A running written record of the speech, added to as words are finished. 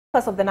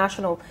Of the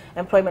National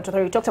Employment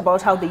Authority talked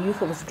about how the youth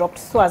was dropped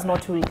so as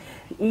not to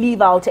leave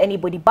out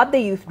anybody, but the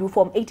youth do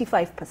form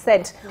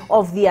 85%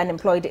 of the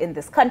unemployed in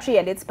this country,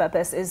 and its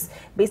purpose is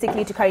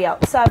basically to carry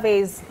out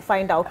surveys,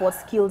 find out what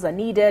skills are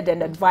needed,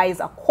 and advise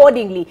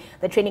accordingly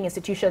the training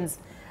institutions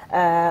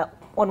on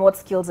what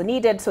skills are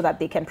needed so that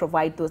they can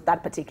provide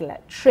that particular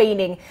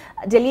training.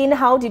 Deline,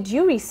 how did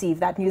you receive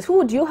that news? Who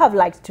would you have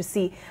liked to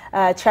see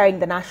chairing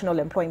the National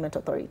Employment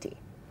Authority?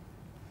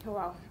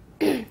 Wow.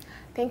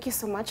 Thank you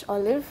so much,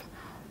 Olive.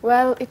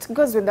 Well, it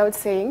goes without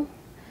saying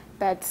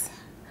that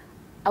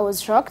I was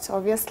shocked,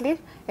 obviously,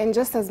 and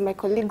just as my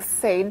colleagues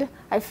said,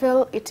 I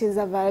feel it is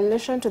a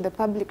violation to the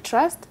public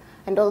trust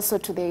and also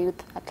to the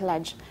youth at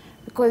large.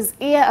 Because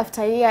year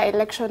after year,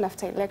 election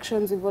after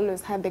elections, we've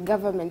always had the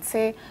government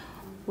say,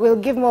 we'll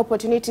give more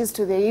opportunities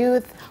to the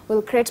youth,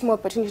 we'll create more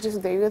opportunities to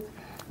the youth.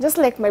 Just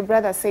like my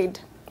brother said,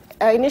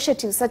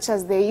 initiatives such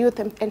as the Youth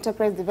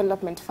Enterprise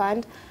Development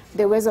Fund,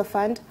 the WESO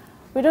Fund,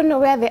 we don't know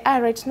where they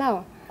are right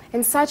now.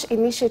 And such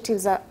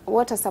initiatives are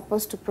what are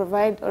supposed to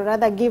provide, or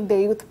rather give the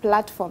youth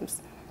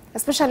platforms,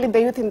 especially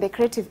the youth in the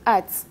creative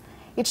arts.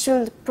 It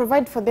should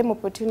provide for them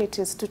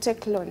opportunities to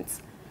take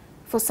loans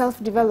for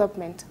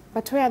self-development.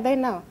 But where are they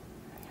now?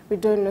 We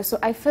don't know. So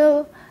I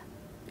feel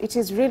it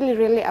is really,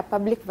 really a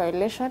public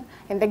violation,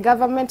 and the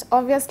government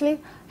obviously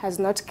has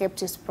not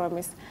kept its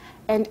promise.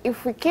 And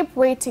if we keep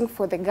waiting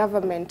for the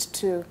government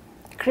to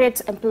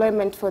create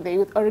employment for the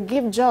youth or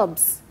give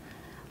jobs,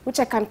 which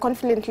I can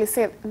confidently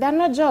say, there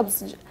are no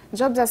jobs.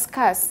 Jobs are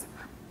scarce,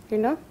 you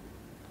know?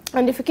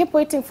 And if we keep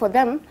waiting for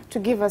them to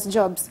give us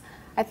jobs,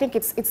 I think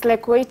it's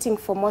like waiting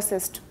for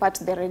Moses to part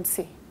the Red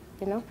Sea,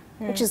 you know,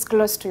 which is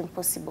close to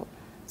impossible.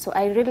 So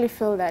I really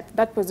feel that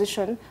that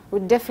position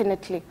would have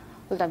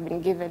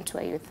been given to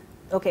a youth.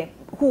 Okay.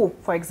 Who,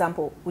 for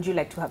example, would you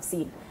like to have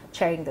seen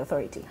chairing the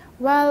authority?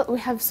 Well, we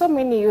have so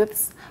many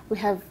youths. We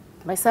have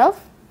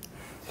myself.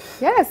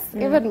 Yes,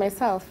 even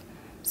myself.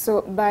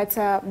 So, but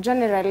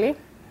generally,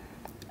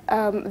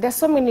 there's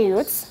so many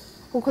youths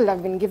who could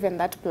have been given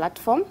that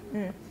platform.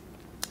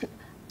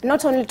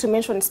 Not only to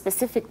mention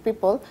specific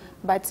people,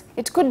 but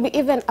it could be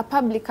even a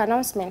public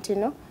announcement, you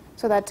know,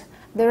 so that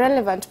the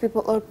relevant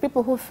people or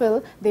people who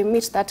feel they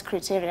meet that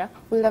criteria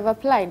will have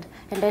applied.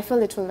 And I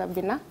feel it will have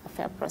been a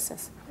fair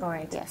process. All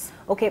right. Yes.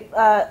 Okay,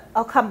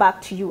 I'll come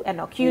back to you,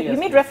 Enoch. You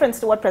made reference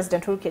to what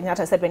President Uhuru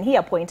Kenyatta said when he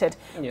appointed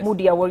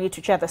Moody Awori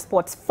to chair the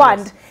sports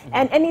fund.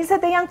 And he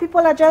said the young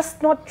people are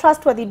just not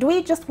trustworthy. Do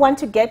we just want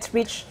to get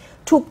rich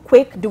too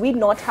quick? Do we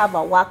not have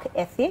a work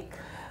ethic?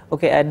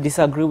 Okay, I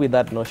disagree with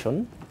that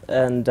notion.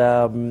 And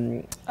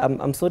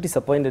I'm so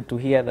disappointed to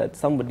hear that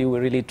somebody we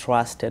really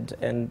trusted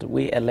and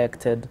we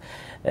elected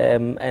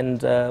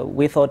and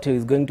we thought he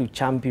was going to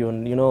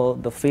champion, you know,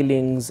 the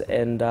feelings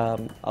and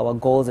our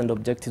goals and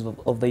objectives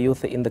of the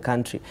youth in the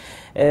country.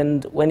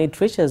 And when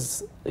it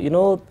reaches, you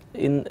know,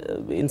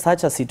 in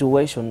such a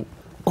situation,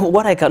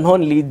 what I can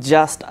only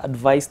just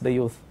advise the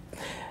youth,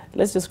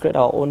 let's just create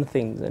our own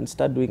things and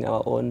start doing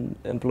our own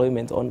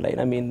employment online.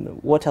 I mean,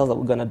 what else are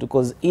we going to do?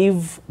 Because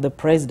if the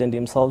president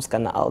himself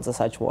can utter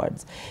such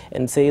words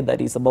and say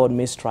that it's about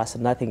mistrust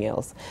and nothing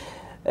else,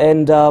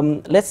 and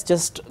let's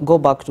just go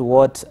back to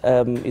what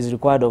is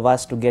required of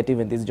us to get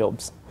even these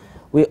jobs.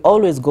 We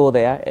always go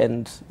there,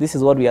 and this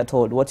is what we are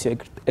told, what's your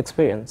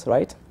experience,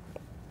 right?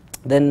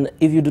 Then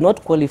if you do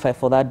not qualify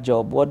for that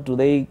job, what do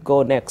they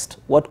go next?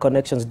 What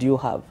connections do you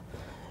have?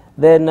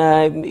 Then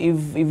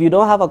if you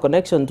don't have a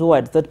connection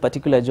towards that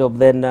particular job,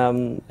 then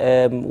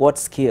what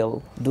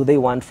skill do they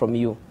want from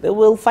you? They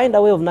will find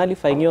a way of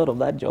nullifying you out of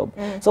that job.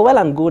 So well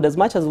and good, as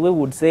much as we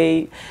would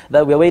say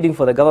that we're waiting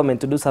for the government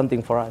to do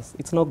something for us,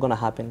 it's not going to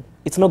happen.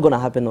 It's not going to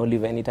happen,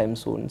 Olive, anytime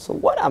soon. So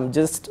what I'm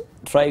just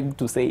trying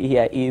to say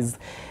here is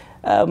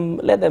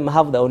let them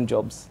have their own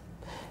jobs.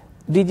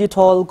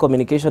 Digital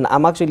communication,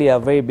 I'm actually a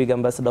very big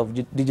ambassador of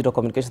digital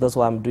communication. That's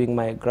why I'm doing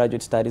my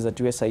graduate studies at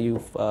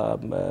USIU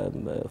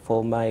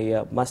for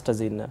my master's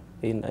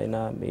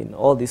in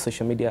all this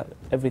social media,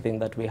 everything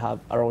that we have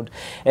around.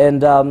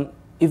 And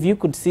if you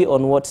could see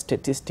on what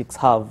statistics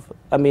have,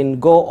 I mean,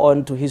 go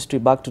on to history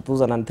back to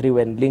 2003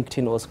 when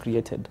LinkedIn was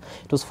created.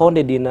 It was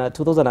founded in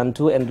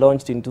 2002 and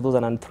launched in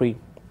 2003.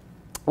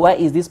 Why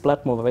is this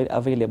platform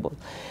available?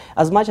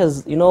 As much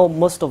as, you know,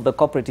 most of the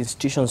corporate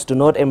institutions do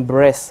not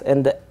embrace,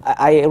 and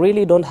I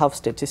really don't have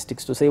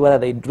statistics to say whether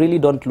they really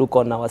don't look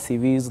on our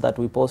CVs that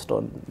we post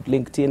on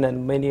LinkedIn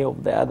and many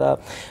of the other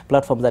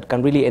platforms that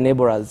can really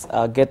enable us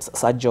get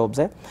such jobs.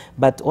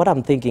 But what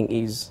I'm thinking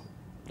is,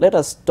 let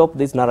us stop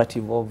this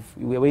narrative of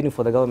we're waiting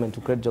for the government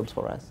to create jobs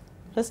for us.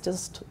 Let's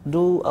just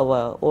do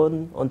our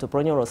own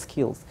entrepreneurial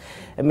skills.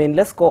 I mean,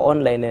 let's go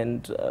online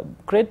and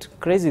create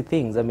crazy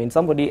things. I mean,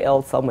 somebody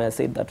else somewhere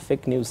said that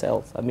fake news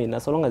sells. I mean,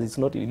 as long as it's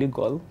not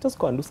illegal, just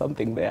go and do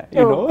something there, you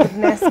know?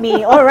 Goodness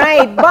me. All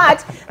right.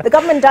 But the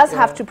government does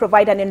have to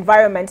provide an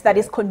environment that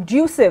is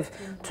conducive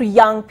to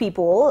young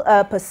people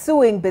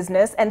pursuing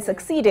business and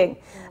succeeding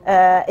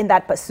in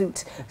that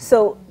pursuit.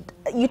 So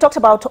you talked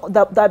about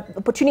the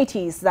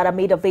opportunities that are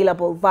made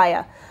available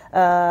via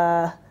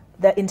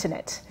the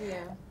internet.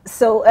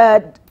 So,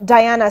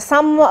 Diana,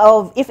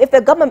 if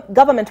the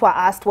government were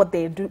asked what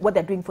they're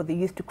doing for the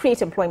youth to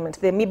create employment,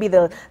 there may be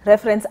the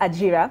reference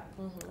Ajira,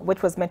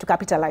 which was meant to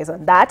capitalize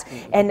on that,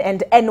 and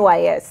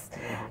NYS.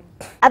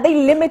 Are they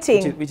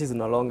limiting which is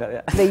no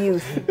longer the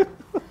youth?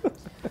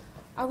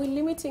 Are we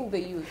limiting the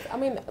youth? I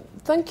mean,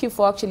 thank you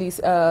for actually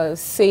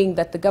saying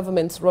that the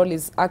government's role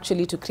is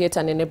actually to create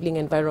an enabling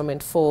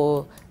environment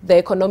for the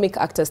economic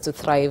actors to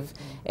thrive.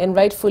 And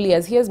rightfully,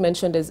 as he has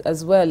mentioned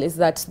as well, is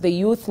that the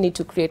youth need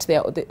to create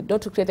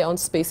not to create their own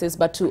spaces,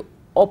 but to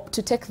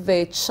take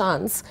the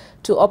chance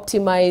to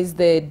optimize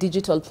the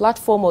digital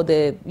platform or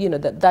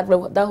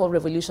that whole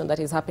revolution that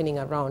is happening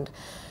around.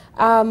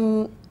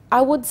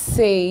 I would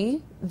say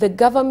the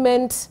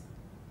government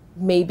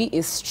maybe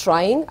is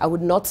trying. I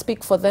would not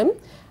speak for them.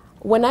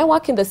 When I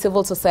work in the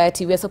civil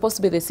society, we are supposed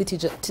to be the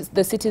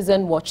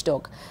citizen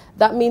watchdog.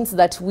 That means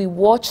that we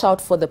watch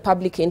out for the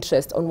public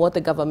interest on what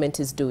the government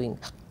is doing.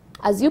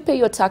 As you pay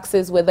your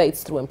taxes, whether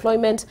it's through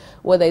employment,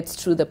 whether it's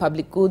through the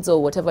public goods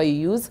or whatever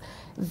you use,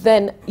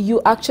 then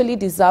you actually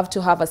deserve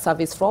to have a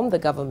service from the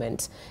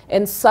government.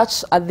 And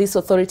such are these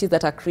authorities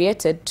that are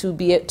created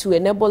to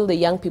enable the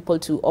young people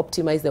to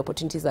optimize the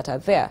opportunities that are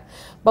there.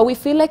 But we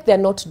feel like they're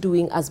not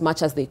doing as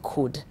much as they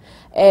could.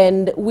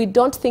 And we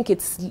don't think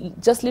it's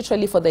just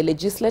literally for the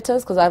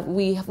legislators, because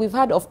we've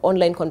had of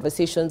online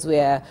conversations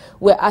where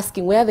we're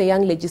asking where are the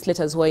young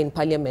legislators who are in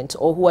parliament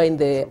or who are in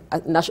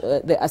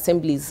the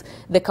assemblies,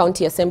 the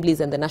county assemblies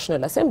and the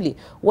National Assembly.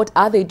 What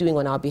are they doing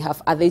on our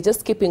behalf? Are they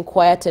just keeping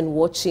quiet and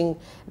watching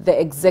the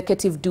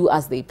executive do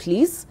as they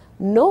please?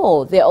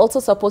 No, they're also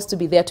supposed to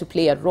be there to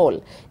play a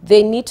role.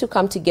 They need to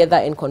come together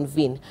and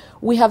convene.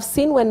 We have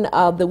seen when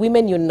the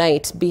women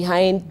unite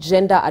behind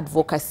gender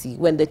advocacy,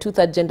 when the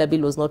two-third gender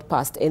bill was not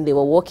passed and they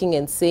were walking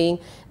and saying,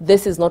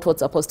 this is not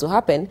what's supposed to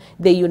happen,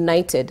 they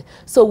united.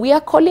 So we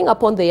are calling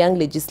upon the young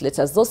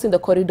legislators, those in the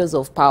corridors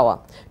of power,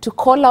 to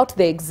call out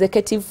the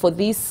executive for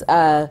these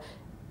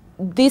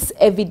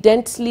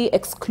evidently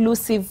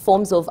exclusive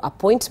forms of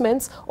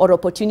appointments or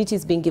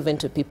opportunities being given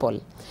to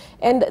people.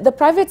 And the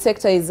private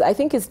sector I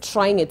think is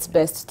trying its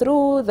best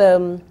through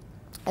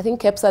I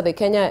think KEPSA, the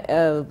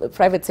Kenya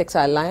Private Sector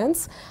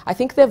Alliance. I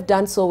think they've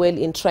done so well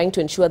in trying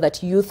to ensure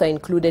that youth are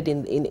included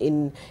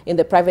in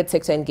the private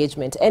sector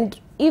engagement. And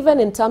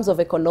even in terms of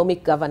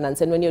economic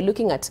governance, and when you're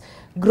looking at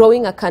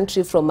growing a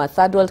country from a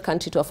third world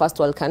country to a first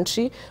world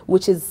country,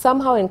 which is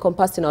somehow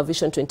encompassed in our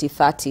Vision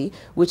 2030,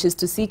 which is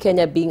to see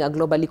Kenya being a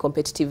globally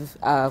competitive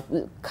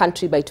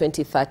country by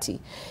 2030,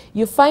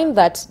 you find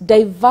that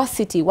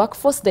diversity,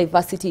 workforce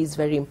diversity is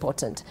very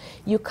important.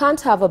 You can't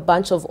have a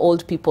bunch of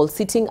old people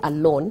sitting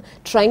alone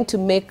trying to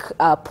make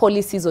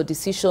policies or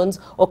decisions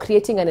or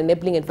creating an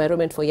enabling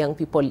environment for young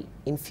people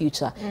in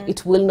future.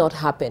 It will not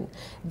happen.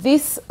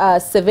 These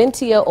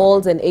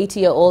 70-year-olds and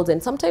 80-year-olds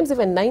and sometimes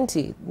even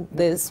 90,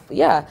 the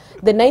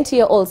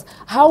 90-year-olds,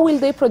 how will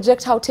they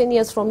project how 10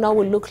 years from now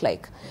will look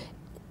like?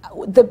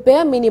 The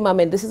bare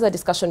minimum, and this is a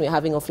discussion we're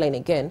having offline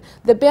again,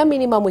 the bare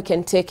minimum we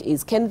can take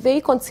is, can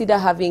they consider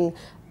having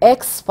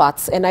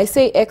experts, and I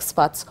say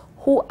experts,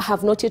 who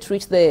have not yet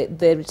reached the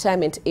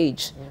retirement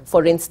age,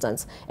 for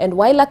instance. And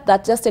while at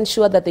that, just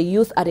ensure that the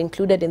youth are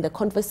included in the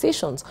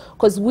conversations,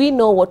 because we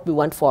know what we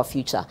want for our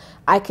future.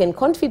 I can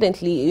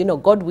confidently,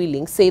 God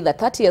willing, say that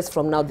 30 years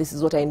from now, this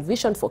is what I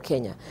envision for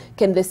Kenya.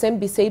 Can the same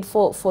be said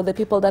for the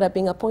people that are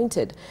being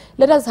appointed?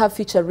 Let us have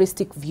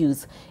futuristic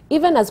views.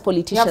 Even as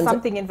politicians... You have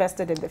something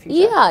invested in the future.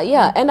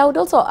 Yeah. And I would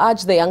also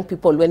urge the young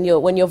people, when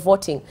you're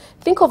voting,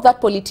 think of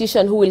that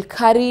politician who will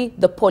carry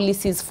the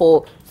policies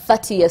for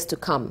 30 years to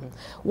come.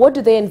 What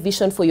do they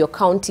envision for your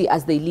county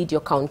as they lead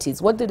your counties?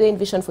 What do they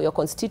envision for your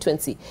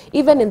constituency?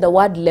 Even in the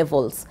ward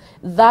levels,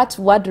 that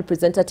ward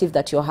representative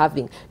that you're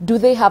having, do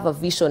they have a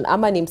vision?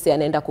 Ama nimse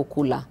anaenda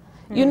kukula.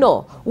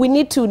 We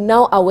need to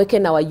now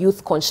awaken our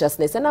youth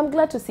consciousness. And I'm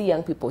glad to see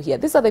young people here.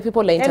 These are the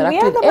people I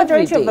interact with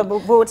every day. And we are the majority of the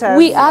voters.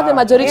 We are the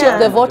majority of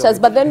the voters,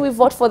 but then we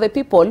vote for the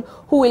people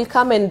who will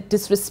come and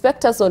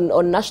disrespect us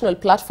on national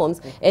platforms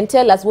and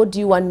tell us, what do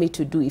you want me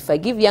to do? If I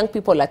give young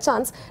people a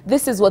chance,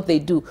 this is what they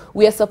do.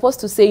 We are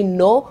supposed to say,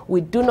 no, we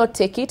do not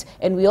take it.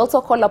 And we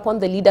also call upon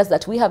the leaders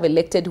that we have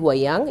elected who are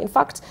young. In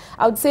fact,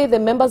 I would say the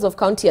members of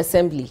county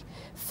assembly,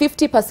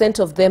 50%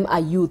 of them are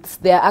youths.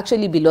 They are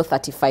actually below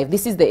 35.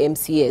 This is the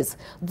MCAs.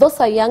 Those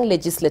are young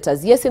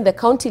legislators. Yes, in the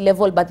county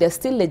level, but they're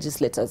still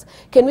legislators.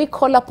 Can we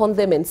call upon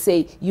them and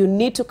say, you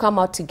need to come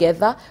out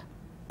together,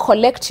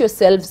 collect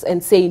yourselves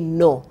and say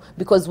no?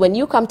 Because when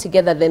you come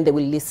together, then they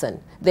will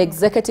listen. The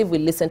executive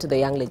will listen to the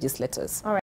young legislators. All right.